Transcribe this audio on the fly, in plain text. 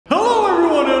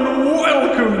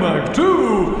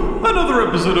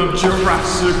episode of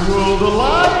Jurassic WOrld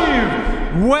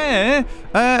Alive, where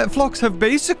flocks have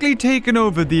basically taken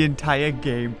over the entire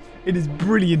game. It is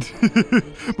brilliant.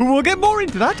 But we'll get more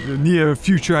into that in the near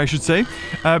future, I should say,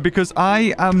 because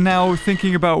I am now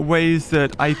thinking about ways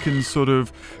that I can sort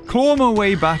of claw my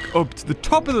way back up to the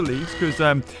top of the leagues,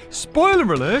 because,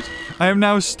 spoiler alert, I am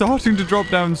now starting to drop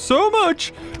down so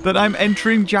much that I'm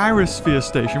entering Gyrosphere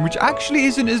Station, which actually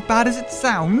isn't as bad as it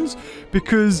sounds,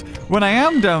 because when I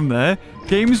am down there,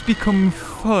 games become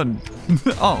fun.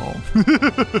 Oh.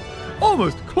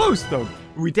 Almost close, though.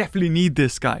 We definitely need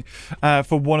this guy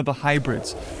for one of the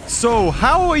hybrids. So,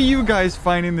 how are you guys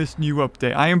finding this new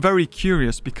update? I am very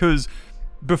curious because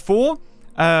before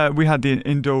we had the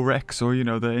Indo-Rex, or, you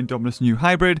know, the Indominus new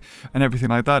hybrid and everything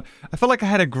like that, I felt like I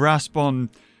had a grasp on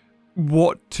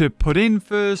what to put in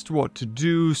first, what to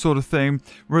do, sort of thing.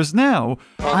 Whereas now,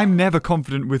 I'm never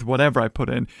confident with whatever I put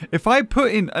in. If I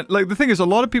put in, like, the thing is, a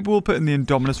lot of people will put in the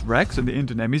Indominus Rex and the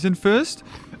Indonemis in first,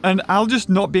 and I'll just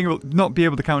not be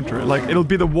able to counter it. Like, it'll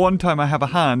be the one time I have a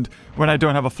hand when I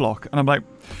don't have a flock, and I'm like,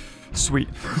 sweet.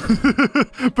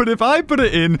 But if I put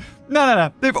it in, no,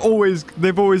 they've always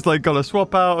like got a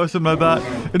swap out or something like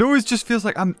that. It always just feels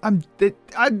like I'm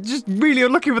just really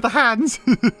unlucky with the hands.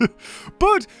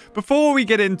 But before we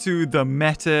get into the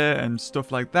meta and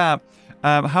stuff like that,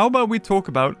 how about we talk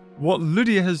about what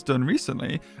Lydia has done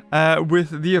recently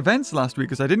with the events last week,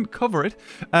 because I didn't cover it,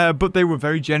 but they were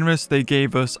very generous. They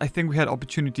gave us, I think we had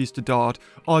opportunities to dart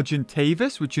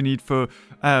Argentavis, which you need for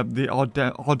the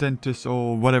Ardentus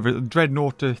or whatever,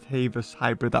 Dreadnoughtavis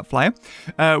hybrid, that flyer.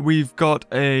 We've got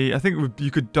I think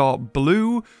you could dart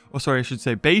blue, or sorry, I should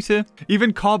say beta.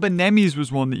 Even Carbonemis was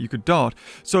one that you could dart.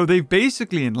 So they've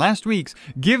basically, in last week's,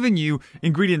 given you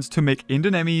ingredients to make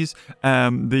Indonemis,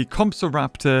 the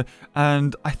Compsoraptor,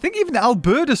 and I think even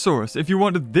Albertosaurus, if you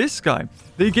wanted this guy.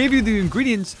 They gave you the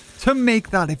ingredients to make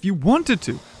that if you wanted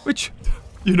to, which,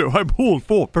 you know, I'm all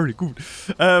for. Very good.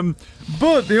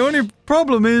 But the only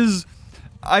problem is,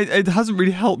 it hasn't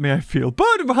really helped me, I feel. But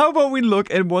how about we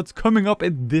look at what's coming up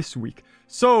in this week?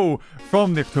 So,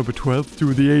 from the October 12th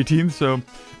through the 18th, so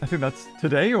I think that's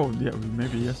today, or yeah,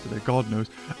 maybe yesterday, God knows.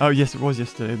 Oh, yes, it was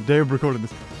yesterday, the day of recording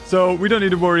this. So, we don't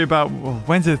need to worry about, well,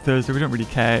 Wednesday, Thursday, we don't really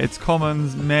care. It's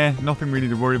commons, meh, nothing really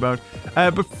to worry about.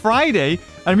 But Friday,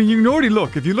 I mean, you can already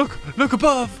look. If you look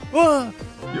above. Oh,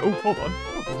 hold on.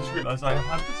 I just realised I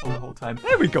have had this on the whole time.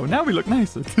 There we go, now we look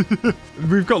nicer.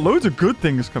 We've got loads of good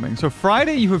things coming. So,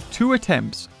 Friday, you have 2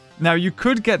 attempts. Now, you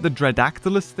could get the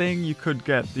Dreadactylus thing, you could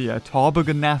get the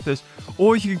Tarboganathus,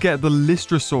 or you could get the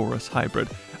Lystrosaurus hybrid.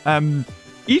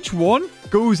 Each one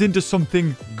goes into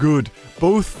something good.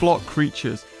 Both flock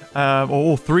creatures. Or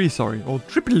all 3, sorry. Or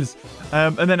triples.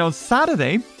 And then on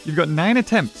Saturday, you've got 9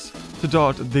 attempts to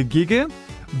dart the Giga,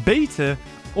 Beta,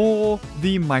 or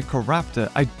the Microraptor.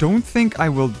 I don't think I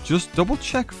will just double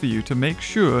check for you to make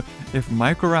sure if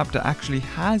Microraptor actually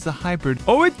has a hybrid.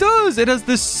 Oh, it does! It has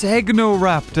the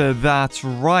Segnoraptor, that's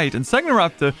right. And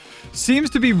Segnoraptor seems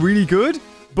to be really good,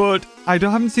 but I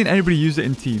haven't seen anybody use it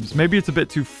in teams. Maybe it's a bit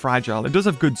too fragile. It does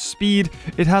have good speed,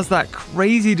 it has that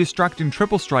crazy distracting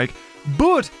triple strike,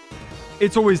 but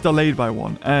it's always delayed by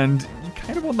 1, and you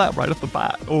kind of want that right off the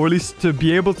bat, or at least to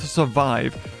be able to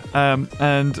survive.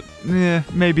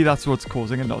 Maybe that's what's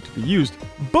causing it not to be used.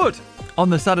 But on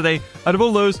the Saturday, out of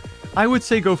all those, I would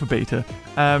say go for Beta.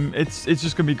 It's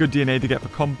just going to be good DNA to get for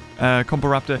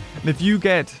Comporaptor. And if you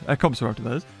get a Compsoraptor,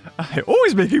 that is, I'm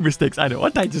always making mistakes, I know,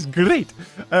 aren't I just great?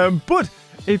 But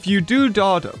if you do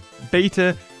dart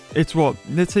Beta, it's what?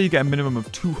 Let's say you get a minimum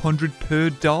of 200 per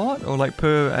dart, or like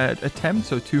per attempt,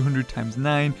 so 200 times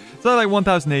 9. So like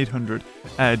 1,800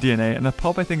 DNA, and the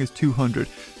pop, I think, is 200.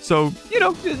 So, you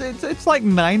know, it's like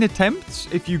 9 attempts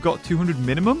if you got 200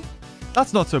 minimum.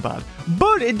 That's not so bad.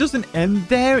 But it doesn't end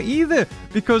there either,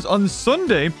 because on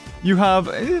Sunday, you have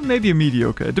maybe a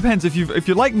mediocre. It depends. If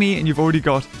you're like me and you've already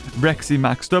got Rexy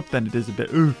maxed up, then it is a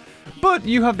bit But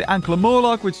you have the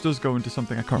Ankylomoloch, which does go into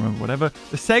something, I can't remember, whatever.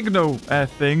 The Segno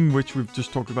thing, which we've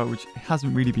just talked about, which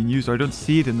hasn't really been used, or I don't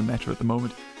see it in the meta at the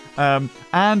moment.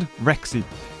 And Rexy.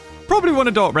 Probably want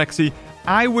to dart Rexy.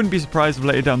 I wouldn't be surprised if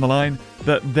later down the line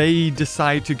that they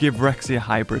decide to give Rexy a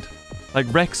hybrid. Like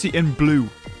Rexy in blue.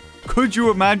 Could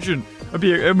you imagine? I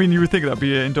mean, you would think that'd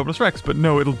be an Indominus Rex, but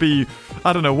no, it'll be,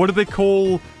 I don't know, what do they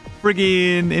call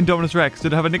friggin' Indominus Rex?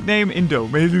 Did it have a nickname? Indo.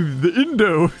 Maybe the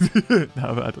Indo.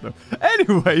 No, I don't know.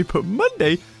 Anyway, but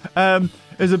Monday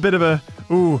is a bit of a,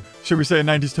 should we say a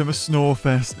 90s term, a snore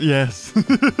fest? Yes.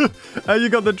 You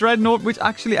got the Dreadnought, which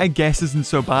actually I guess isn't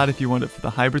so bad if you want it for the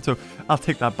hybrid, so I'll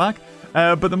take that back.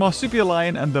 But the Marsupial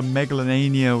Lion and the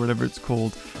Megalomania, whatever it's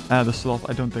called, the sloth,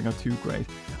 I don't think are too great.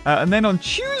 And then on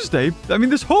Tuesday, I mean,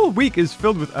 this whole week is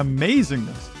filled with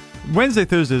amazingness. Wednesday,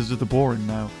 Thursday is just the boring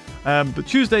now. But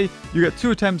Tuesday, you get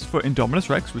 2 attempts for Indominus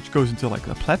Rex, which goes into like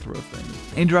a plethora of things.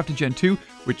 Indoraptor Gen 2,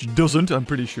 which doesn't, I'm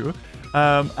pretty sure.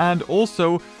 And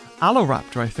also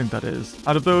Alloraptor, I think that is.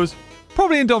 Out of those,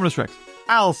 probably Indominus Rex,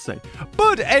 I'll say.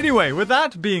 But anyway, with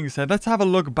that being said, let's have a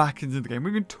look back into the game.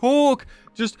 We can talk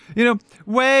just, you know,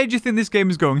 where do you think this game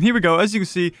is going? Here we go. As you can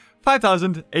see,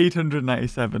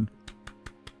 5,897.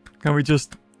 Can we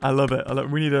just... I love it.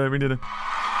 We need a...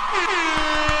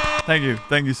 Thank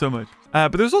you so much.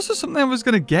 But there's also something I was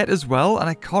going to get as well, and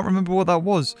I can't remember what that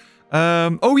was.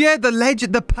 Oh yeah, the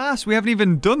legend, the pass. We haven't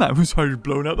even done that. I'm sorry,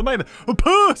 blown out the mic. A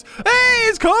pass! Hey,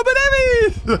 it's Carbon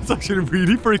Heavy! That's actually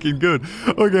really freaking good.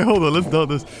 Okay, hold on, let's start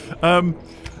this.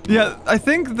 Yeah, I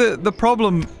think the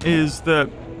problem is that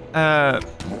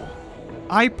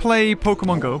I play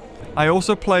Pokemon Go. I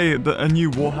also play a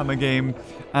new Warhammer game,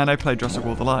 and I play Jurassic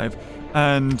WOrld Alive.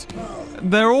 And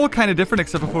they're all kind of different,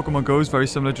 except for Pokemon Go is very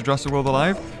similar to Jurassic WOrld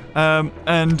Alive.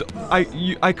 And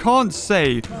I can't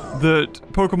say that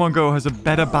Pokemon Go has a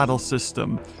better battle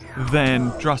system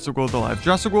than Jurassic WOrld Alive.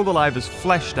 Jurassic WOrld Alive is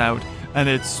fleshed out and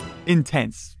it's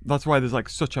intense. That's why there's like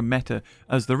such a meta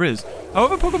as there is.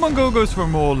 However, Pokemon Go goes for a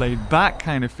more laid back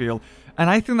kind of feel, and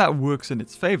I think that works in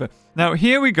its favor. Now,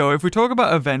 here we go. If we talk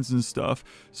about events and stuff,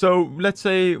 so let's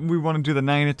say we want to do the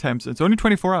 9 attempts. It's only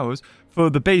 24 hours for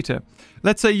the beta.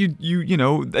 Let's say you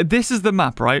know, this is the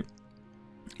map, right?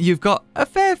 You've got a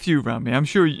fair few around me. I'm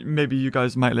sure maybe you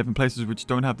guys might live in places which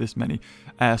don't have this many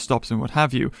stops and what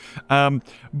have you.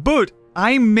 But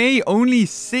I may only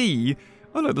see...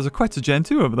 Oh, look, there's a Quetzal Gen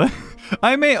 2 over there.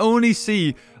 I may only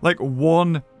see, like,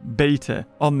 1 beta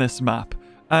on this map.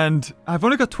 And I've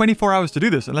only got 24 hours to do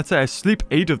this. And let's say I sleep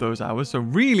 8 of those hours. So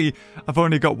really, I've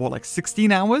only got, what, like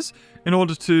 16 hours in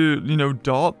order to, you know,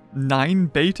 dart 9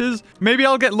 betas? Maybe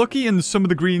I'll get lucky and some of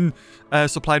the green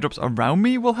supply drops around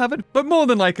me will have it. But more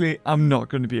than likely, I'm not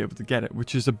going to be able to get it,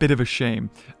 which is a bit of a shame.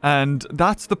 And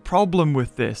that's the problem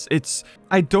with this.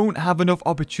 I don't have enough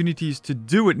opportunities to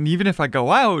do it. And even if I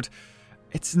go out...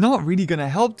 it's not really going to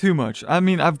help too much. I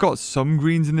mean, I've got some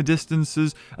greens in the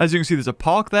distances. As you can see, there's a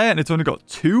park there, and it's only got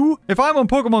 2. If I'm on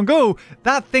Pokemon Go,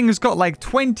 that thing's got like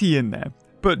 20 in there.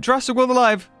 But Jurassic WOrld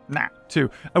Alive, nah, 2.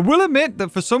 I will admit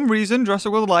that for some reason,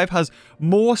 Jurassic WOrld Alive has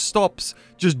more stops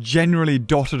just generally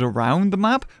dotted around the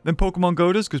map than Pokemon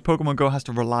Go does, because Pokemon Go has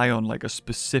to rely on like a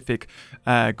specific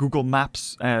Google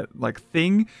Maps like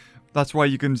thing. That's why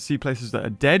you can see places that are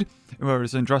dead,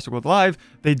 whereas in Jurassic WOrld Alive,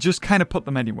 they just kind of put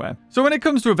them anywhere. So when it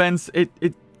comes to events,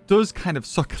 it does kind of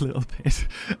suck a little bit,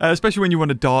 especially when you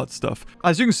want to dart stuff.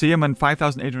 As you can see, I'm on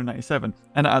 5,897,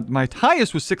 and my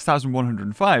highest was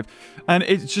 6,105, and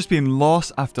it's just been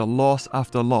loss after loss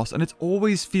after loss, and it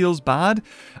always feels bad,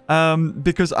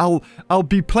 because I'll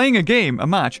be playing a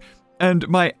match, and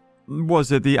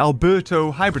the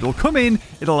Alberto hybrid will come in,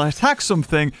 it'll attack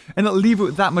something, and it'll leave it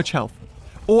with that much health.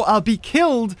 Or I'll be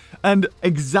killed, and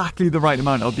exactly the right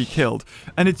amount I'll be killed.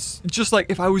 And it's just like,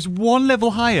 if I was 1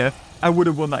 level higher, I would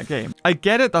have won that game. I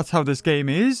get it, that's how this game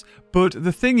is, but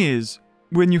the thing is,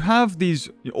 when you have these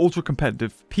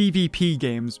ultra-competitive PvP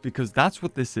games, because that's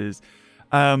what this is,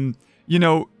 you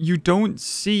know, you don't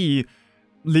see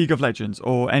League of Legends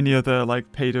or any other, like,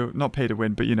 not pay to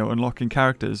win, but, you know, unlocking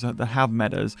characters that have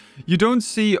metas. You don't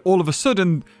see all of a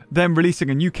sudden them releasing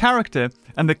a new character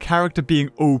and the character being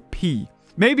OP.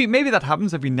 Maybe that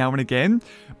happens every now and again,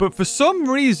 but for some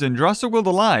reason, Jurassic WOrld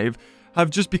Alive have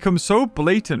just become so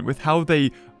blatant with how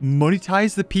they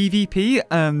monetize the PvP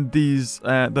and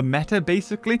the meta,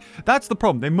 basically. That's the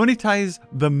problem. They monetize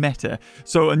the meta.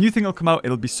 So a new thing will come out,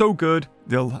 it'll be so good,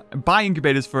 they'll buy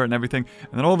incubators for it and everything,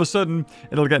 and then all of a sudden,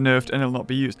 it'll get nerfed and it'll not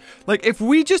be used. Like, if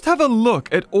we just have a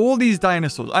look at all these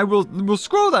dinosaurs, we'll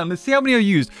scroll down, let's see how many are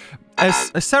used.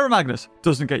 Ceramagnus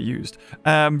doesn't get used.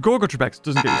 Gorgotrebex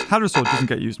doesn't get used. Hadrosaur doesn't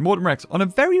get used. Mortem Rex, on a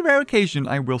very rare occasion,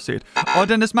 I will see it.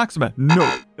 Ardennis Maxima,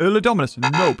 nope. Erlodominus,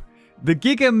 nope. The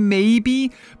Giga,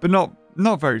 maybe, but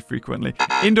not very frequently.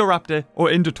 Indoraptor, or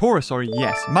Indotaurus, sorry,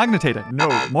 yes. Magnetator, no.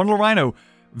 Monolrhino,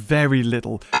 very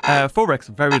little. Forex,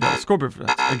 very little. Scorpius,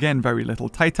 again, very little.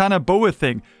 Titana Boa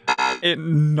thing,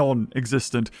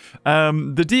 non-existent.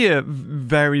 The deer,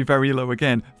 very, very low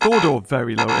again. Thordor,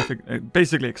 very low,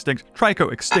 basically extinct.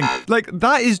 Trico, extinct. Like,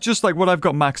 that is just like what I've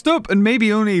got maxed up, and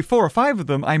maybe only 4 or 5 of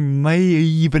them I may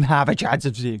even have a chance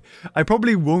of seeing. I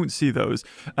probably won't see those.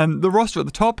 And the roster at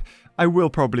the top, I will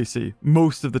probably see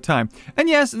most of the time. And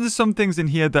yes, there's some things in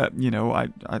here that, you know,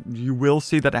 you will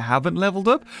see that I haven't leveled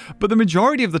up, but the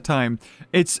majority of the time,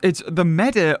 it's the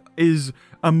meta is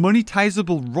a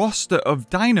monetizable roster of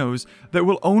dinos that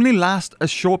will only last a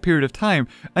short period of time.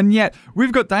 And yet,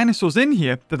 we've got dinosaurs in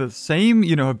here that are the same,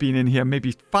 you know, have been in here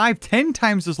maybe 5-10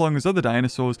 times as long as other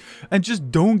dinosaurs and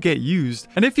just don't get used.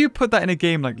 And if you put that in a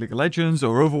game like League of Legends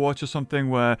or Overwatch or something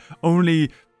where only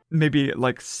maybe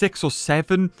like 6 or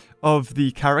 7 of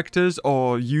the characters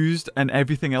are used and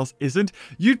everything else isn't,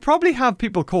 you'd probably have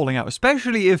people calling out,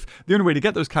 especially if the only way to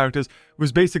get those characters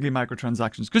was basically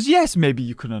microtransactions. Because yes, maybe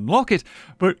you can unlock it,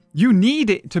 but you need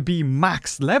it to be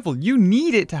max level. You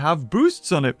need it to have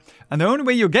boosts on it. And the only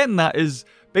way you're getting that is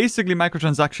basically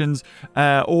microtransactions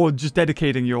or just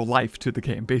dedicating your life to the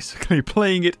game, basically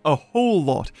playing it a whole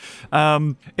lot.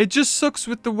 It just sucks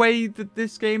with the way that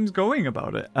this game's going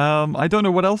about it. I don't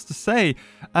know what else to say,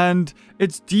 and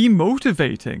it's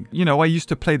demotivating. You know, I used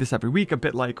to play this every week, a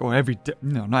bit like, or every day,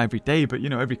 no, not every day, but you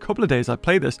know, every couple of days I'd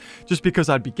play this just because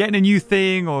I'd be getting a new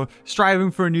thing or striving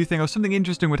for a new thing or something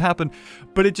interesting would happen,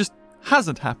 but it just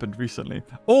hasn't happened recently.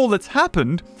 All that's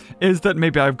happened is that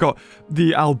maybe I've got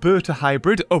the Alberta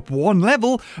hybrid up 1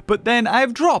 level, but then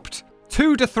I've dropped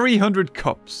 200 to 300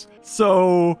 cups.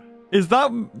 So is that...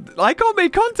 I can't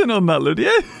make content on that,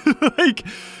 Lydia. Like,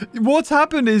 what's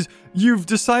happened is you've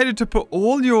decided to put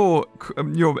all your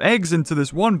eggs into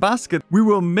this one basket. We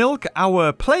will milk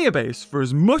our player base for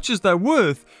as much as they're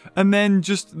worth, and then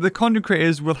just the content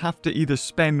creators will have to either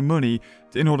spend money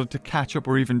in order to catch up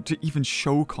or even to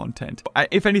show content.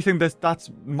 If anything,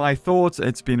 that's my thoughts.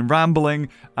 It's been rambling.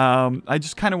 I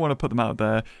just kind of want to put them out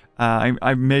there.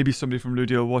 Maybe somebody from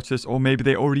Ludia will watch this, or maybe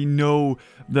they already know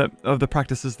of the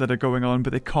practices that are going on,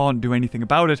 but they can't do anything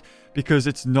about it because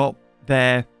it's not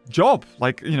their job.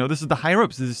 Like, you know, this is the higher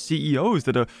ups, this is CEOs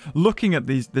that are looking at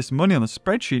this money on a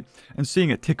spreadsheet and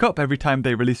seeing it tick up every time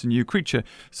they release a new creature.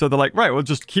 So they're like, right, we'll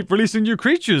just keep releasing new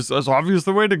creatures. That's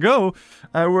obviously the way to go.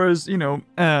 Whereas, you know,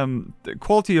 the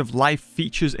quality of life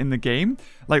features in the game,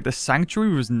 like the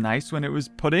Sanctuary was nice when it was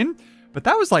put in, but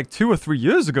that was like 2 or 3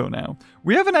 years ago now.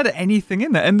 We haven't had anything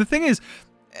in there. And the thing is,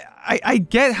 I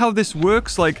get how this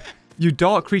works. Like, you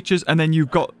dart creatures and then you've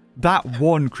got that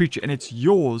one creature and it's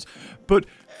yours. But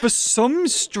for some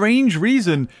strange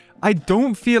reason, I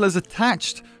don't feel as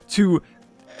attached to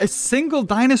a single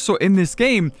dinosaur in this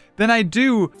game than I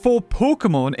do for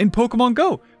Pokemon in Pokemon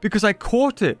Go, because I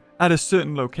caught it at a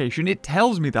certain location. It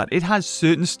tells me that. It has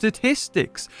certain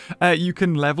statistics. You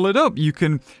can level it up. You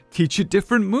can teach it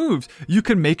different moves. You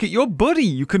can make it your buddy.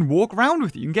 You can walk around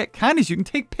with it. You can get candies. You can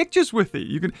take pictures with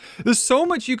it. There's so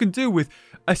much you can do with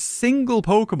a single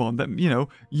Pokemon that, you know,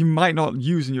 you might not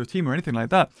use in your team or anything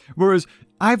like that. Whereas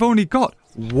I've only got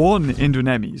one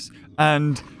Indonemes,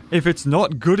 and if it's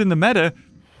not good in the meta,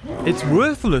 it's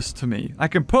worthless to me. I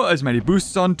can put as many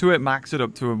boosts onto it, max it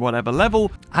up to whatever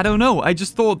level. I don't know. I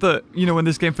just thought that, you know, when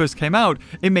this game first came out,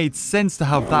 it made sense to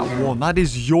have that one. That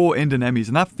is your Indonemes,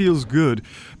 and that feels good.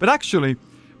 But actually,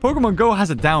 Pokemon Go has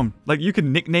it down. Like, you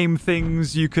can nickname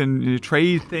things, you can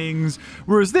trade things,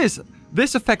 whereas this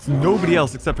affects nobody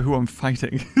else except for who I'm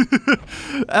fighting.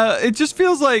 It just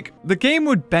feels like the game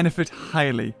would benefit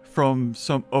highly from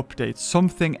some updates,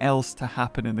 something else to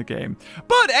happen in the game.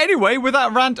 But anyway, with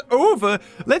that rant over,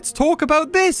 let's talk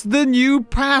about this, the new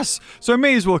pass. So I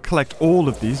may as well collect all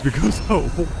of these because, oh,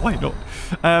 why not?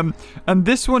 And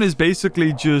this one is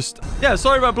basically just, yeah,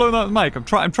 sorry about blowing out the mic.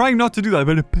 I'm trying not to do that,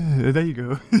 but there you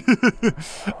go.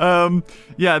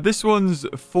 Yeah, this one's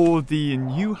for the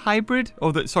new hybrid,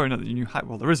 or sorry, not the new hybrid.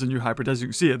 Well, there is a new hybrid, as you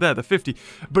can see it there, the 50,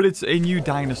 but it's a new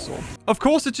dinosaur. Of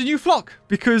course, it's a new flock,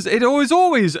 because it is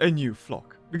always a new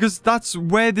flock, because that's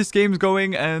where this game's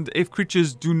going. And if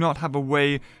creatures do not have a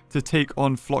way to take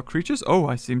on flock creatures, oh,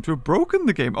 I seem to have broken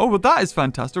the game. Oh, well, that is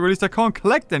fantastic. Or at least I can't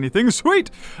collect anything. Sweet.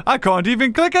 I can't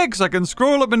even click X. I can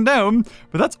scroll up and down,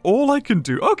 but that's all I can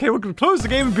do. Okay, we're going to close the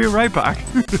game and be right back.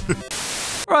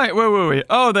 Right, where were we?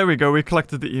 Oh, there we go. We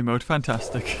collected the emote.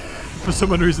 Fantastic. For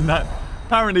some reason, that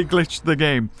apparently glitched the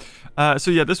game.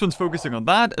 So yeah, this one's focusing on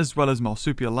that, as well as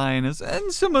Marsupialion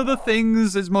and some other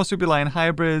things. It's Marsupialion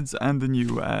hybrids and the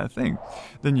new thing.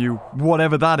 The new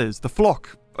whatever that is. The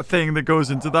flock thing that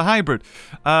goes into the hybrid.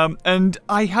 And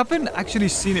I haven't actually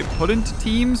seen it put into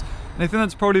teams. And I think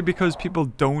that's probably because people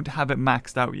don't have it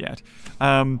maxed out yet.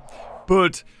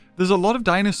 But there's a lot of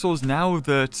dinosaurs now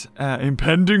that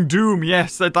impending doom.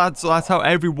 Yes, that's how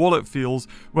every wallet feels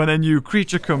when a new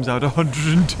creature comes out.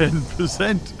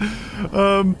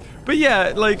 110%. But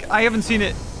yeah, like, I haven't seen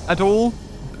it at all,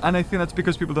 and I think that's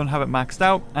because people don't have it maxed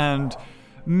out, and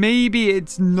maybe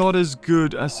it's not as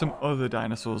good as some other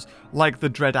dinosaurs, like the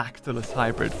Dreadactylus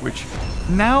hybrid, which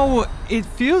now it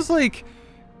feels like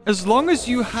as long as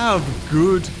you have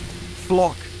good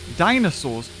flock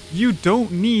dinosaurs, you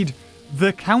don't need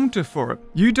the counter for it.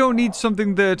 You don't need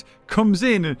something that comes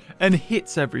in and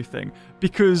hits everything,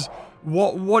 because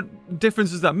what difference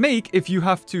does that make if you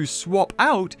have to swap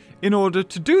out in order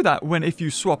to do that? When if you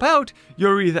swap out,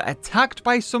 you're either attacked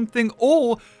by something,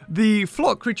 or the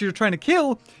flock creature you're trying to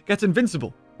kill gets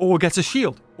invincible, or gets a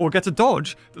shield, or gets a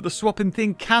dodge that the swapping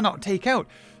thing cannot take out.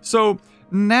 So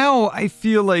now I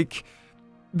feel like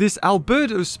this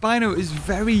Alberto Spino is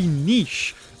very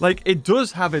niche. Like, it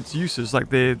does have its uses, like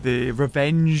the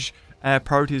revenge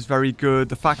priority is very good.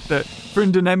 The fact that for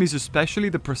enemies especially,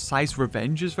 the precise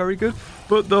revenge is very good.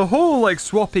 But the whole, like,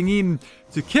 swapping in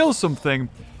to kill something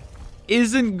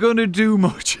isn't gonna do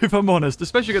much, if I'm honest,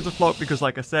 especially against a flock, because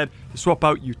like I said, you swap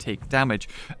out, you take damage.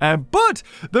 But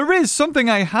there is something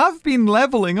I have been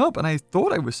leveling up, and I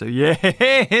thought I would say,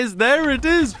 yes, there it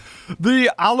is, the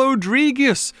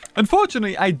Alodrigus.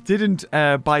 Unfortunately, I didn't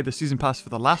buy the season pass for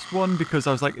the last one, because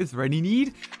I was like, is there any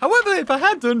need? However, if I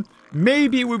had done,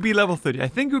 maybe it would be level 30. I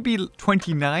think it would be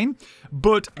 29,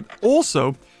 but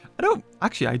also,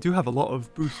 I do have a lot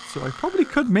of boosts, so I probably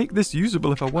could make this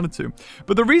usable if I wanted to.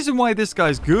 But the reason why this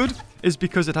guy's good is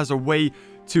because it has a way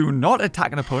to not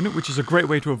attack an opponent, which is a great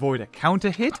way to avoid a counter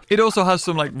hit. It also has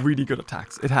some, like, really good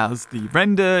attacks. It has the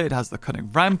Render, it has the Cunning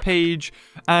Rampage,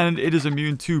 and it is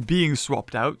immune to being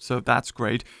swapped out, so that's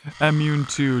great. Immune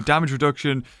to damage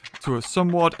reduction to a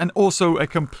somewhat, and also a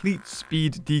complete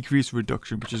speed decrease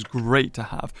reduction, which is great to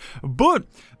have. But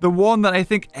the one that I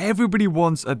think everybody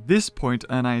wants at this point,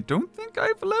 and I don't think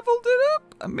I've leveled it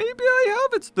up, maybe I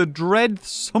have, it's the Dread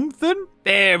something.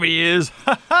 There he is.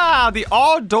 Haha, the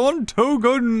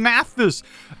Odontogonathus.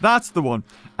 That's the one.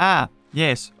 Ah,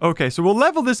 yes. Okay, so we'll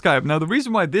level this guy up. Now, the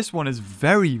reason why this one is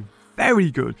very, very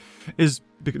good is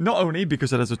not only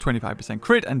because it has a 25%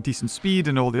 crit and decent speed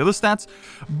and all the other stats,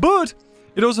 but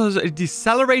it also has a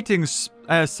decelerating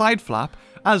side flap,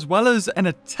 as well as an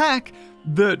attack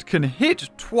that can hit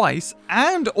twice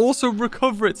and also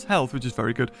recover its health, which is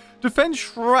very good. Defense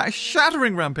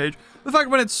Shattering Rampage. The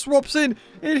fact when it swaps in,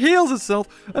 it heals itself,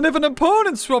 and if an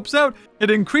opponent swaps out,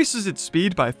 it increases its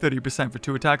speed by 30% for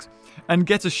 2 attacks, and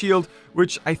gets a shield,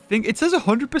 which I think, it says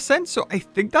 100%, so I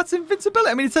think that's invincibility.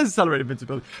 I mean, it says accelerated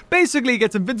invincibility. Basically, it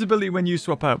gets invincibility when you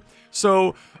swap out.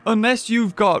 So, unless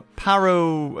you've got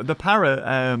the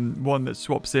Para one that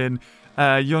swaps in,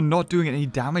 you're not doing any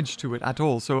damage to it at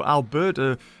all. So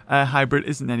Alberta hybrid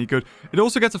isn't any good. It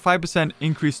also gets a 5%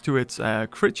 increase to its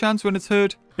crit chance when it's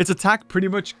hurt. Its attack pretty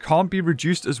much can't be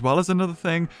reduced as well as another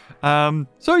thing.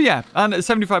 So yeah, and a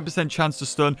 75% chance to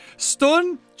stun.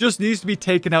 Stun just needs to be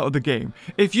taken out of the game.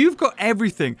 If you've got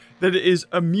everything that is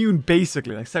immune,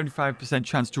 basically, like 75%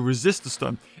 chance to resist the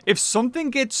stun, if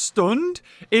something gets stunned,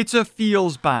 it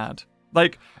feels bad.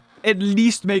 Like, at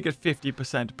least make it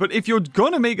 50%. But if you're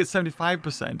gonna make it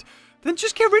 75%, then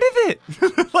just get rid of it.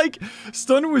 Like,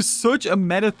 stun was such a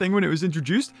meta thing when it was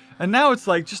introduced, and now it's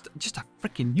like just a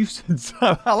freaking nuisance.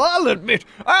 I'll admit,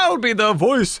 I'll be the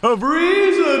voice of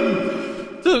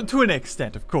reason. To an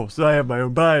extent, of course. I have my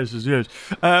own biases, yes.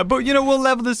 But, you know, we'll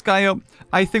level this guy up.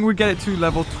 I think we get it to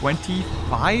level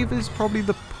 25 is probably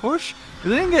the push. We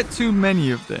didn't get too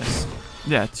many of this.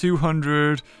 Yeah,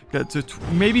 200, get to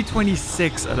maybe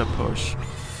 26 at a push.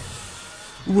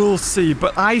 We'll see,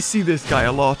 but I see this guy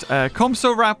a lot.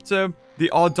 Compsoraptor,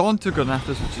 the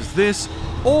Odontogonathus, which is this,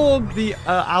 or the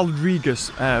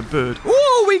Aldrigus bird.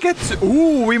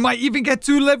 Oh, we might even get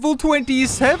to level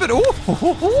 27.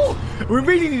 Oh, we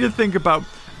really need to think about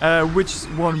which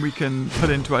one we can put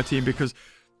into our team, because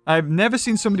I've never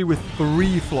seen somebody with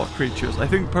 3 flock creatures. I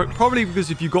think probably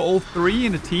because if you got all 3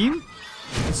 in a team,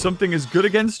 and something is good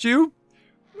against you,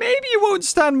 maybe you won't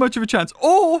stand much of a chance.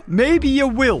 Or maybe you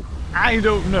will. I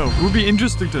don't know. It would be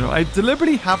interesting to know. I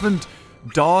deliberately haven't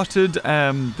darted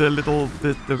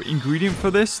the ingredient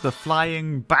for this, the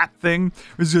flying bat thing.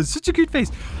 It was such a cute face.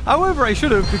 However, I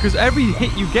should have, because every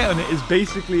hit you get on it is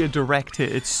basically a direct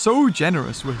hit. It's so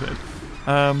generous with it.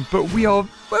 But we're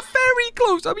very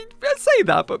close. I mean, I say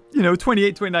that, but, you know,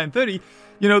 28, 29, 30...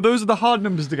 You know, those are the hard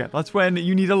numbers to get. That's when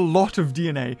you need a lot of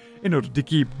DNA in order to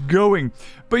keep going.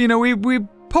 But, you know, we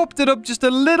popped it up just a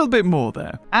little bit more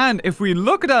there. And if we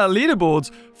look at our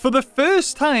leaderboards, for the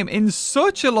first time in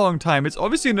such a long time, it's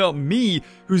obviously not me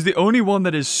who's the only one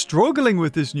that is struggling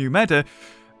with this new meta.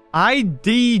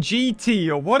 IDGT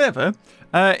or whatever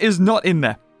is not in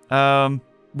there.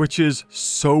 Which is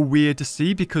so weird to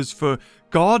see, because for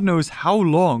God knows how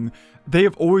long, they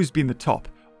have always been the top.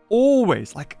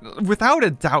 Always, like, without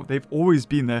a doubt, they've always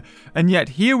been there. And yet,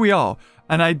 here we are.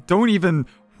 And I don't even...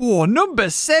 Oh, number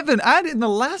 7. And in the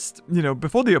last, you know,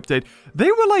 before the update,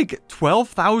 they were like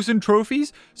 12,000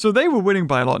 trophies. So they were winning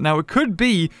by a lot. Now, it could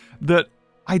be that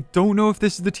I don't know if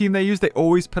this is the team they use. They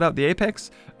always put out the Apex,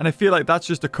 and I feel like that's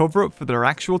just a cover-up for their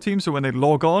actual team. So when they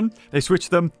log on, they switch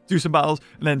them, do some battles,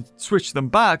 and then switch them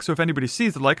back. So if anybody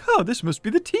sees it, like, oh, this must be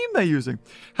the team they're using.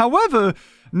 However,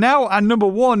 now our number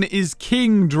 1 is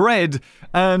King Dread,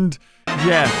 and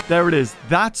yeah, there it is.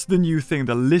 That's the new thing,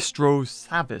 the Listro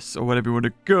Savis, or whatever you want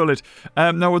to call it.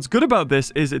 Now, what's good about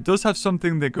this is it does have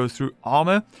something that goes through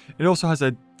armor. It also has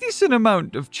a decent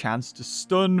amount of chance to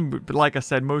stun, but like I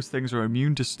said, most things are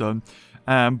immune to stun.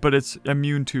 But it's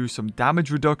immune to some damage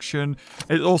reduction.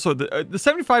 It also, the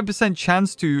 75%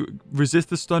 chance to resist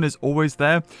the stun is always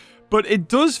there. But it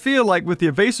does feel like with the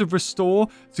evasive restore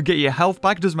to get your health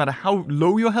back, it doesn't matter how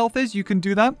low your health is, you can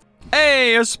do that.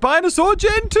 Hey, a Spinosaur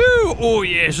Gen 2! Oh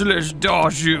yes, let's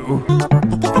dodge you.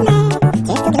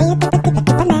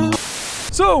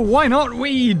 So why not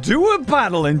we do a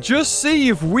battle and just see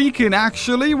if we can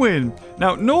actually win?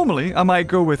 Now, normally I might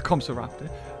go with Compsoraptor.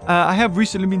 I have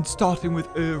recently been starting with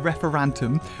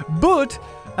Referantum, but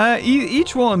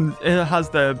each one has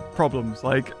their problems.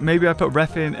 Like, maybe I put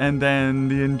Ref in and then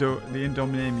the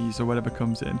Indominis or whatever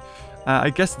comes in.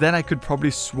 I guess then I could probably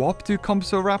swap to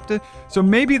Compsoraptor. So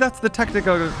maybe that's the tactic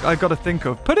I gotta think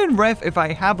of. Put in Ref if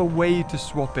I have a way to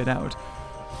swap it out.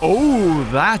 Oh,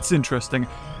 that's interesting.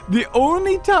 The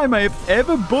only time I have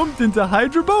ever bumped into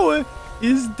Hydroboa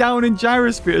is down in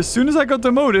Gyrosphere. As soon as I got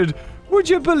demoted, would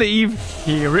you believe,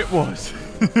 here it was.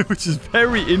 Which is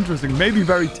very interesting, maybe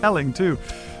very telling too.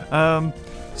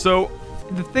 So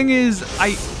the thing is,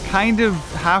 I kind of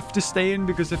have to stay in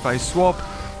because if I swap,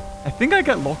 I think I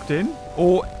get locked in.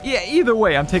 Or, yeah, either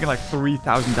way, I'm taking like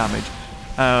 3,000 damage.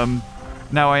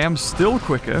 Now, I am still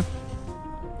quicker.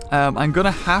 I'm going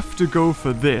to have to go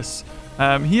for this.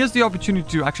 He has the opportunity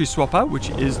to actually swap out, which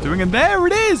he is doing. And there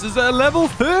it is! Is it a level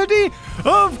 30?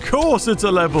 Of course it's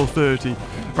a level 30.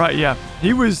 Right, yeah.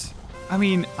 He was... I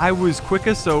mean, I was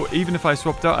quicker, so even if I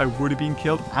swapped out, I would have been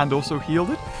killed and also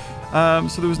healed it.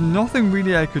 So there was nothing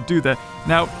really I could do there.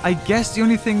 Now, I guess the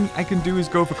only thing I can do is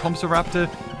go for Compsoraptor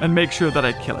and make sure that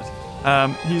I kill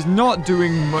it. He's not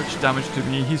doing much damage to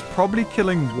me. He's probably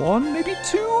killing 1, maybe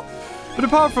 2. But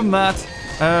apart from that...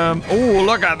 oh,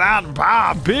 look at that.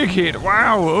 Bah, big hit.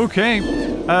 Wow, okay.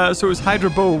 So it was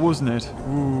Hydroboa, wasn't it?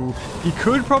 Ooh. He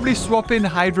could probably swap in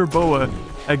Hydroboa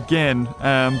again.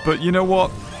 But you know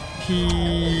what?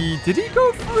 Did he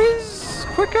go for his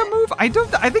quicker move? I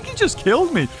think he just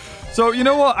killed me. So, you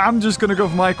know what? I'm just going to go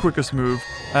for my quickest move.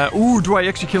 Ooh, do I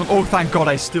actually kill him? Oh, thank God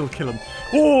I still kill him.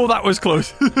 Oh, that was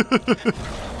close.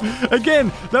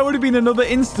 Again, that would have been another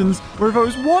instance where if I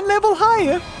was 1 level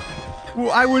higher,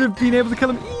 well, I would have been able to kill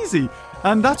him easy.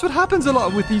 And that's what happens a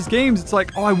lot with these games. It's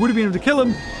like, oh, I would have been able to kill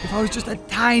him if I was just a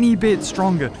tiny bit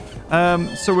stronger.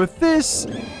 So with this...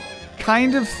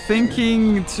 kind of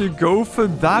thinking to go for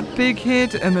that big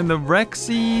hit and then the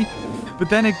Rexy, but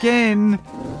then again,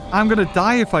 I'm gonna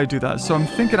die if I do that, so I'm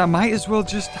thinking I might as well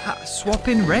just swap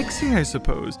in Rexy, I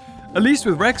suppose. At least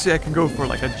with Rexy, I can go for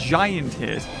like a giant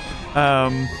hit,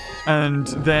 and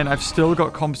then I've still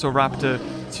got Compsoraptor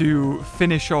to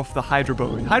finish off the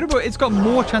Hydroboa. Hydroboa, it's got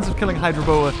more chance of killing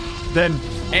Hydroboa than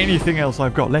anything else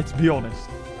I've got, let's be honest.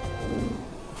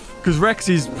 Because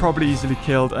Rexy's probably easily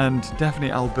killed, and definitely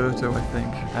Alberto, I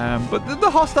think. But the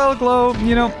hostile glow,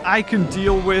 you know, I can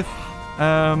deal with.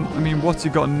 I mean, what's he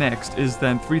got next is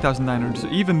then 3,900. So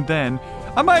even then,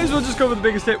 I might as well just go for the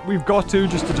biggest hit. We've got to,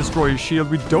 just to destroy his shield.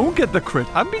 We don't get the crit.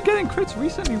 I've been getting crits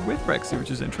recently with Rexy,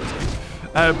 which is interesting.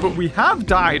 But we have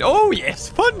died. Oh, yes,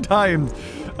 fun times.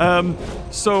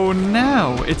 So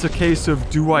now it's a case of,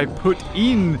 do I put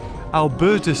in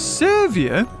Alberta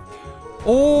Servia,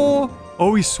 or...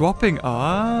 oh, he's swapping.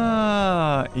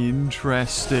 Ah,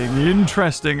 interesting.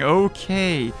 Interesting.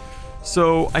 Okay.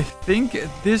 So I think at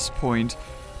this point,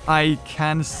 I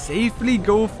can safely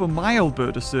go for my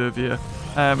Alberta Servia.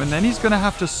 And then he's going to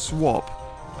have to swap.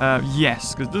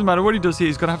 Yes, because it doesn't matter what he does here.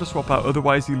 He's going to have to swap out.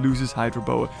 Otherwise, he loses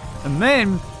Hydroboa. And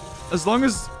then, as long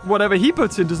as whatever he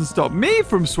puts in doesn't stop me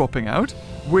from swapping out,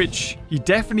 which he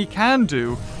definitely can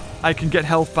do, I can get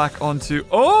health back onto...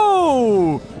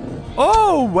 oh!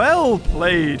 Oh, well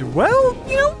played. Well,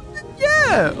 you know,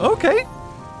 yeah, okay.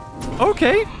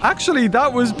 Okay, actually,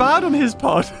 that was bad on his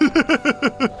part.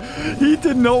 He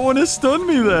did not want to stun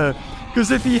me there. Because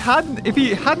if he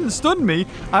hadn't stunned me,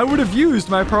 I would have used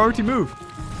my priority move.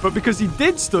 But because he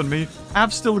did stun me,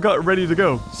 I've still got it ready to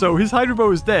go. So his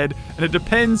Hydroboa is dead, and it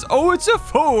depends... oh, it's a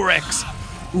 4x.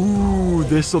 Ooh,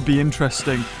 this will be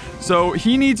interesting. So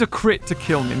he needs a crit to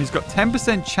kill me, and he's got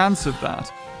 10% chance of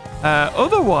that.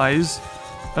 Otherwise,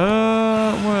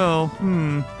 well,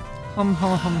 I'm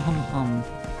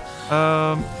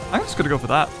just gonna go for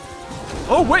that.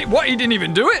 Oh, wait, what? He didn't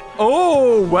even do it?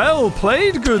 Oh, well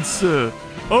played, good sir.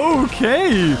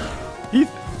 Okay.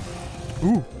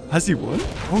 Ooh, has he won?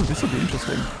 Oh, this will be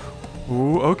interesting.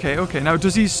 Ooh, okay, okay. Now,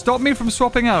 does he stop me from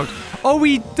swapping out? Oh,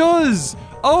 he does.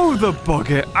 Oh, the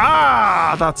bugger.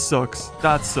 Ah, that sucks.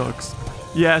 That sucks.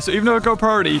 Yeah, so even though I got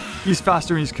priority, he's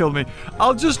faster and he's killed me.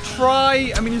 I'll just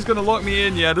try. I mean, he's going to lock me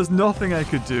in. Yeah, there's nothing I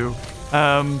could do.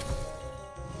 I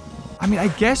mean, I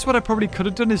guess what I probably could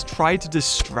have done is try to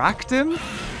distract him.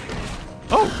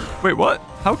 Oh, wait, what?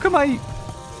 How come I...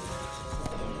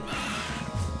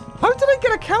 How did I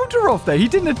get a counter off there? He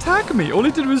didn't attack me. All he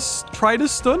did was try to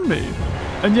stun me.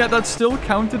 And yet that still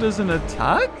counted as an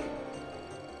attack?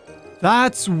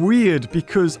 That's weird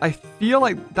because I feel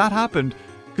like that happened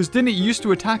because didn't it used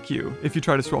to attack you if you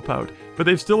try to swap out? But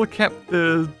they've still kept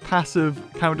the passive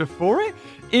counter for it?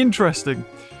 Interesting.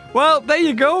 Well, there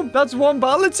you go. That's one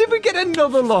battle. Let's see if we get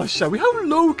another loss, shall we? How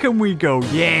low can we go?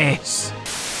 Yes.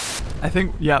 I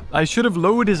think, yeah, I should have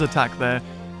lowered his attack there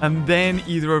and then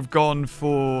either have gone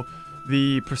for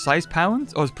the precise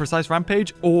pound or precise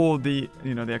rampage or the,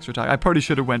 you know, the extra attack. I probably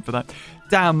should have went for that.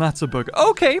 Damn, that's a bug.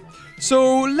 Okay,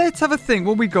 so let's have a think.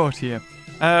 What we got here?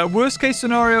 Worst case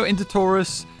scenario, into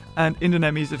Taurus and into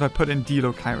Nemes if I put in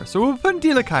Dilokairos. So we'll put in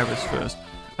Dilokairos first.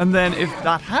 And then if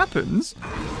that happens...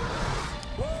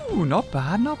 Ooh, not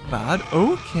bad, not bad.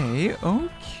 Okay,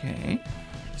 okay.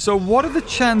 So what are the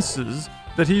chances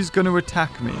that he's going to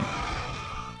attack me?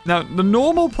 Now, the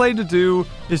normal play to do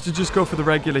is to just go for the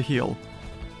regular heal.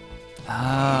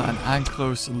 Ah, and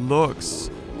Anklos looks.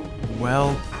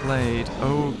 Well played.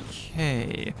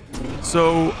 Okay.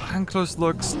 So, Anklos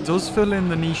looks does fill in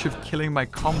the niche of killing my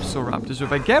Compsoraptor. So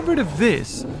if I get rid of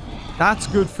this, that's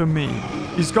good for me.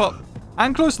 He's got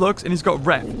Anklos looks and he's got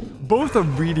Rep. Both are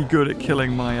really good at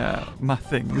killing my my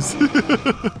things.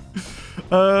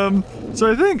 So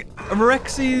I think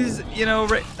Rexy's, you know,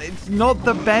 it's not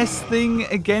the best thing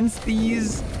against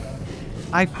these.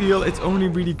 I feel it's only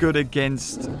really good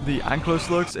against the Anklos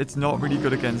looks. It's not really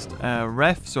good against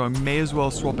Ref, so I may as well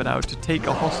swap it out to take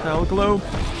a hostile glow,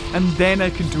 and then I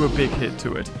can do a big hit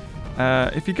to it.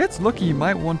 If he gets lucky, he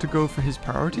might want to go for his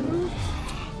priority move.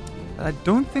 But I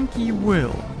don't think he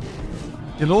will.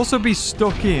 He'll also be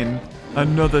stuck in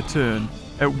another turn.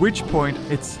 At which point,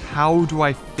 it's how do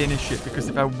I finish it? Because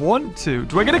if I want to...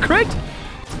 Do I get a crit?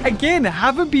 Again, I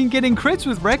haven't been getting crits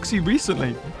with Rexy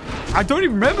recently. I don't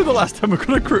even remember the last time I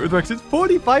got a crit with Rexy. It's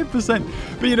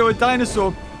 45%. But, you know, a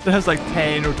dinosaur that has like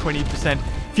 10 or 20%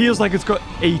 feels like it's got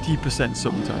 80%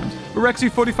 sometimes. But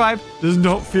Rexy 45 does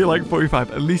not feel like 45,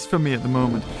 at least for me at the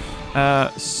moment.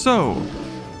 So,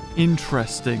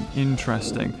 interesting,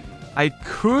 interesting. I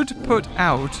could put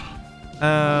out...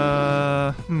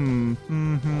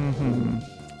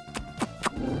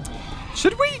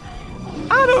 Should we?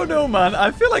 I don't know, man.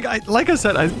 I feel like like I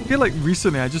said, I feel like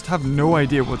recently I just have no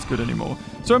idea what's good anymore.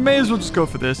 So I may as well just go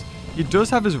for this. He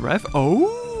does have his ref.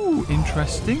 Oh,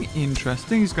 interesting,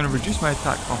 interesting. He's going to reduce my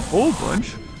attack a whole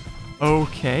bunch.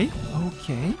 Okay,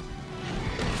 okay.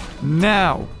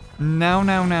 Now.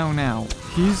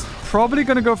 He's probably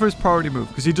going to go for his priority move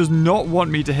because he does not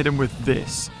want me to hit him with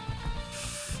this.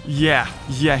 Yeah,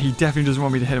 he definitely doesn't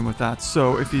want me to hit him with that.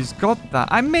 So if he's got that,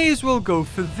 I may as well go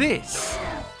for this.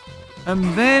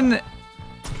 And then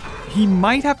he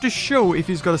might have to show if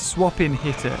he's got a swap-in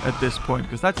hitter at this point,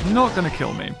 because that's not going to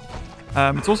kill me.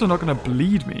 It's also not going to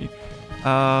bleed me.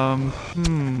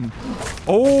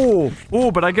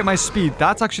 Oh, but I get my speed.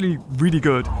 That's actually really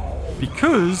good,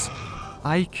 because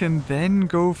I can then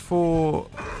go for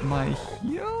my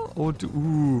heal or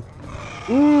do...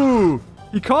 Ooh,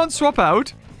 he can't swap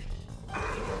out.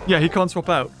 Yeah, he can't swap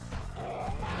out.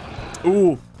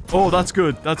 Ooh. Oh, that's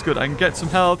good. That's good. I can get some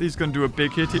health. He's going to do a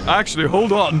big hit here. Actually,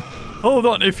 hold on. Hold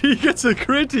on. If he gets a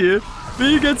crit here, if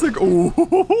he gets a...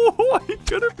 Oh, he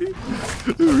could have been...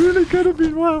 It really could have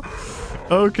been. Wow.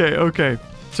 Okay, okay.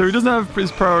 So he doesn't have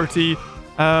his priority.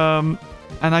 And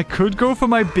I could go for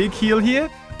my big heal here.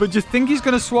 But do you think he's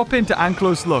going to swap into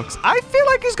Anklos Lux? I feel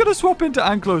like he's going to swap into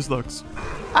Anklos Lux.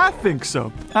 I think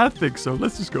so. I think so.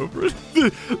 Let's just go for it.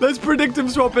 Let's predict him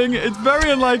swapping. It's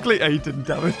very unlikely. Oh, he didn't,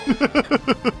 damn it.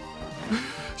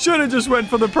 Should have just went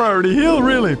for the priority heal,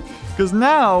 really. Because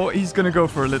now he's going to go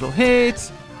for a little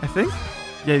hit, I think.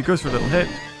 Yeah, he goes for a little hit.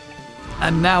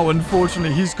 And now,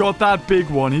 unfortunately, he's got that big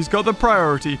one. He's got the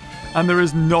priority. And there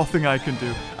is nothing I can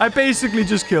do. I basically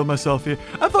just killed myself here.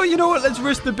 I thought, you know what? Let's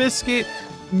risk the biscuit.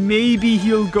 Maybe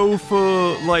he'll go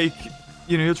for, like...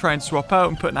 You know, he'll try and swap out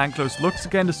and put an Anklos Lux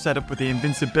again to set up with the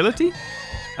invincibility.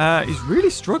 He's really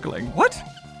struggling. What?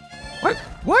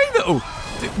 Why though?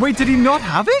 Wait, did he not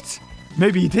have it?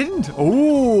 Maybe he didn't.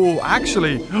 Oh,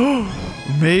 actually.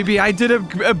 Maybe I did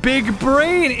a big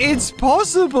brain. It's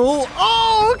possible.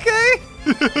 Oh, okay.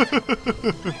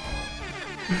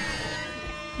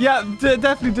 Yeah,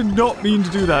 definitely did not mean to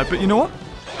do that. But you know what?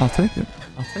 I'll take it.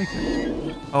 I'll take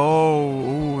it.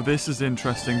 Oh, ooh, this is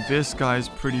interesting. This guy's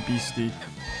pretty beastly.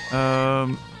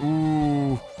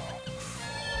 Ooh.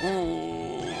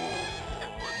 Ooh.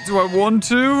 Do I want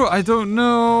to? I don't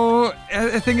know.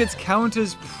 I think its count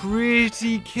is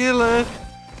pretty killer.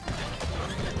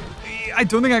 I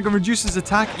don't think I can reduce his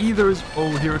attack either.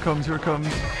 Oh, here it comes. Here it comes.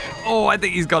 Oh, I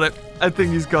think he's got it. I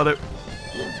think he's got it.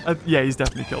 Yeah, he's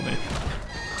definitely killed me.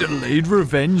 Delayed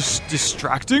revenge,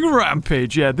 distracting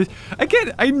rampage. Yeah,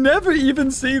 again, I never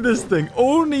even see this thing.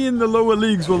 Only in the lower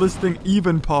leagues will this thing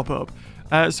even pop up.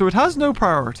 So it has no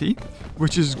priority,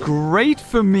 which is great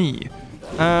for me.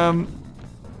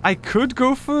 I could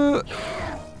go for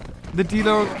the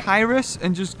Dealer Kairos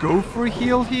and just go for a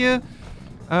heal here.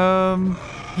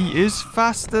 He is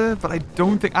faster, but I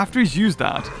don't think... After he's used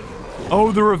that...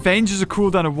 Oh, the revenge is a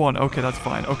cooldown of 1. Okay, that's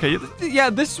fine. Okay, yeah,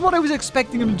 this is what I was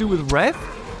expecting him to do with Ref.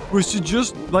 Was to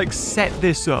just, like, set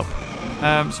this up.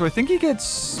 So I think he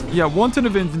gets... Yeah, 1 turn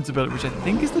of invincibility, which I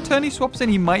think is the turn he swaps in.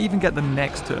 He might even get the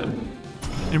next turn.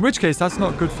 In which case, that's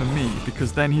not good for me.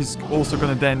 Because then he's also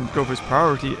going to then go for his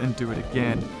priority and do it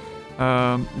again.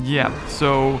 Yeah,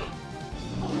 so...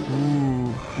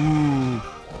 Ooh, ooh.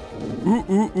 Ooh,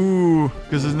 ooh, ooh.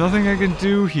 Because there's nothing I can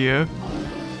do here.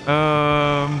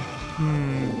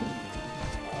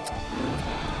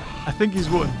 I think he's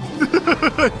won.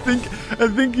 I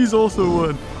think he's also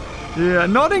won. Yeah,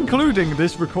 not including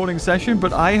this recording session,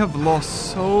 but I have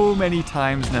lost so many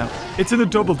times now. It's in the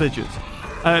double digits.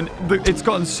 And it's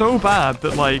gotten so bad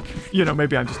that, like, you know,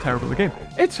 maybe I'm just terrible at the game.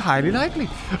 It's highly likely.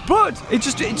 But it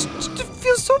just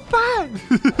feels so bad.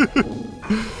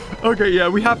 Okay, yeah,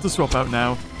 we have to swap out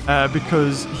now.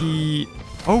 Because he...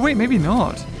 Oh, wait, maybe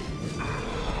not.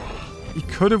 He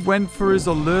could have went for his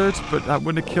alert, but that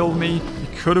wouldn't have killed me.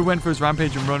 He could have went for his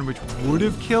rampage and run, which would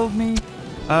have killed me.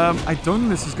 I don't think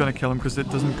this is going to kill him because it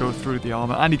doesn't go through the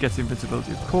armor. And he gets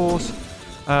invincibility, of course.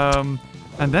 And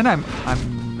then I'm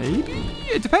maybe...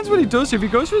 It depends what he does. If he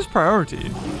goes for his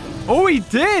priority. Oh, he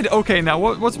did! Okay, now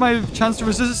what's my chance to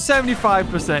resist?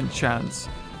 75% chance.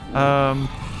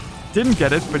 Didn't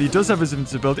get it, but he does have his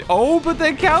invincibility. Oh, but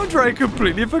the counter, I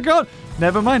completely forgot.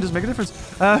 Never mind, doesn't make a difference.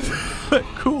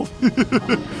 Cool.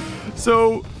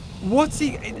 So, what's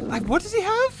he... What does he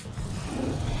have?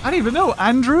 I don't even know.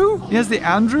 Andrew? He has the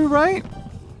Andrew, right?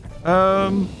 I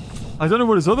don't know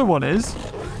what his other one is.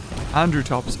 Andrew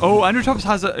Tops. Oh, Andrew Tops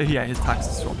has a... Yeah, his attack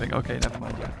is swapping. Okay, never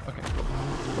mind. Yeah, okay.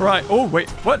 Right. Oh, wait.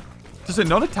 What? Does it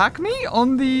not attack me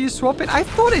on the swapping? I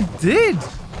thought it did.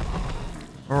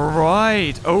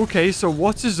 Right. Okay, so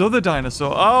what's his other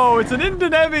dinosaur? Oh, it's an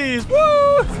Indonemes.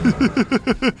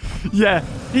 Woo! Yeah,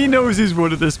 he knows he's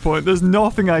won at this point. There's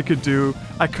nothing I could do.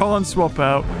 I can't swap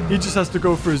out. He just has to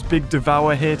go for his big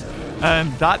devour hit.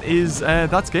 And that is,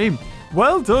 that's game.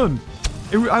 Well done.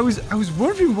 I was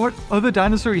wondering what other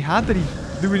dinosaur he had that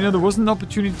there wasn't an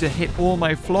opportunity to hit all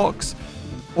my flocks.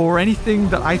 Or anything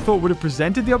that I thought would have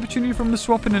presented the opportunity from the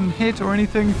swapping and hit or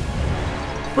anything.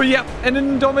 But yeah, an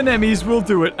Indominemes will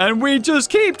do it. And we just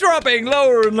keep dropping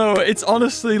lower and lower. It's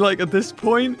honestly like at this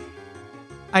point,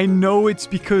 I know it's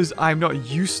because I'm not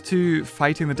used to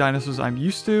fighting the dinosaurs I'm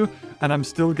used to. And I'm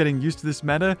still getting used to this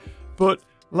meta. But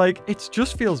like, it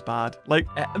just feels bad. Like,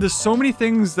 there's so many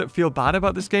things that feel bad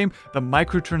about this game. The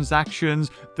microtransactions,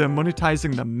 the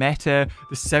monetizing the meta,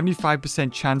 the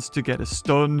 75% chance to get a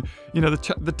stun. You know,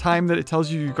 the time that it tells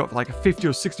you you've got like a 50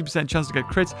 or 60% chance to get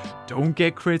crits. Don't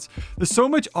get crits. There's so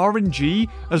much RNG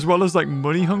as well as like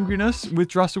money hungriness with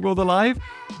Jurassic World Alive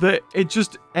that it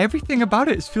just, everything about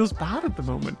it feels bad at the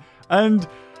moment. And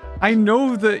I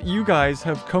know that you guys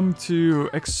have come to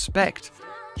expect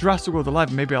Jurassic World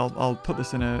Alive. Maybe I'll put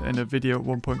this in a video at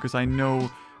one point because I know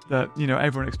that, you know,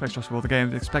 everyone expects Jurassic World the game,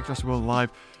 they expect Jurassic World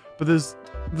Alive, but there's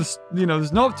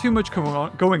not too much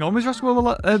going on with Jurassic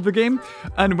World the game,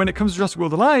 and when it comes to Jurassic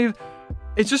World Alive,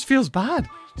 it just feels bad.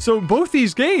 So both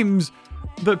these games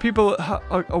that people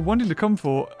are wanting to come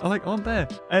for are like aren't there.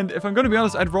 And if I'm going to be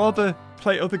honest, I'd rather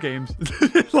play other games.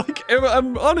 Like,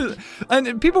 I'm honest,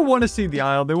 and people want to see the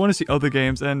Isle, they want to see other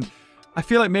games, and I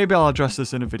feel like maybe I'll address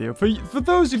this in a video. For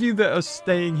those of you that are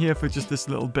staying here for just this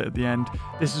little bit at the end,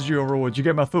 this is your reward. You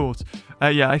get my thoughts.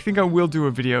 Yeah, I think I will do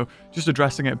a video just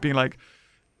addressing it, being like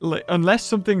unless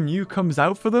something new comes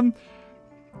out for them,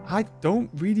 I don't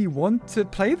really want to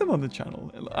play them on the channel.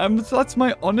 So that's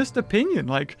my honest opinion.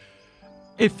 Like,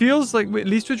 it feels like, at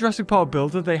least with Jurassic Park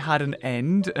Builder, they had an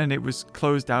end and it was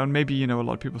closed down. Maybe, you know, a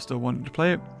lot of people still wanted to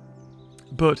play it.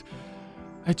 But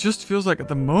it just feels like at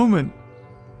the moment,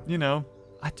 you know,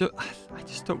 I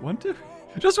just don't want to.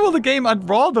 Jurassic World, the game I'd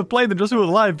rather play than Jurassic World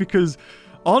Alive, because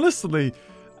honestly,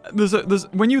 there's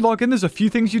when you log in, there's a few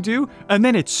things you do, and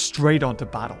then it's straight onto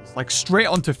battles, like straight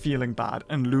onto feeling bad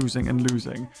and losing,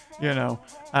 you know,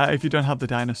 if you don't have the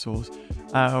dinosaurs,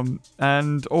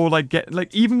 or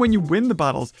like even when you win the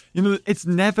battles, you know, it's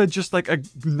never just like a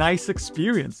nice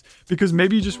experience, because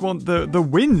maybe you just want the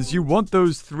wins. You want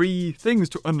those 3 things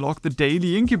to unlock the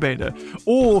daily incubator,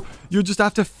 or you're just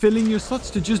after filling your slots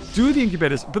to just do the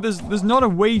incubators. But there's not a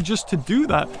way just to do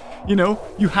that. You know,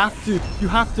 you have to,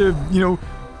 you know,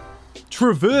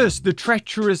 traverse the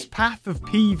treacherous path of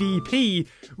PvP,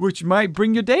 which might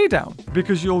bring your day down,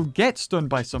 because you'll get stunned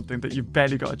by something that you've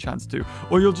barely got a chance to,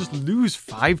 or you'll just lose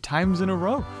 5 times in a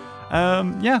row.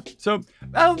 Yeah, so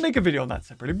I'll make a video on that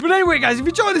separately. But anyway, guys, if you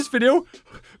enjoyed this video,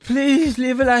 please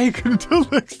leave a like. Until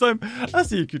next time, I'll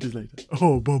see you cuties later.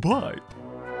 Oh, bye-bye.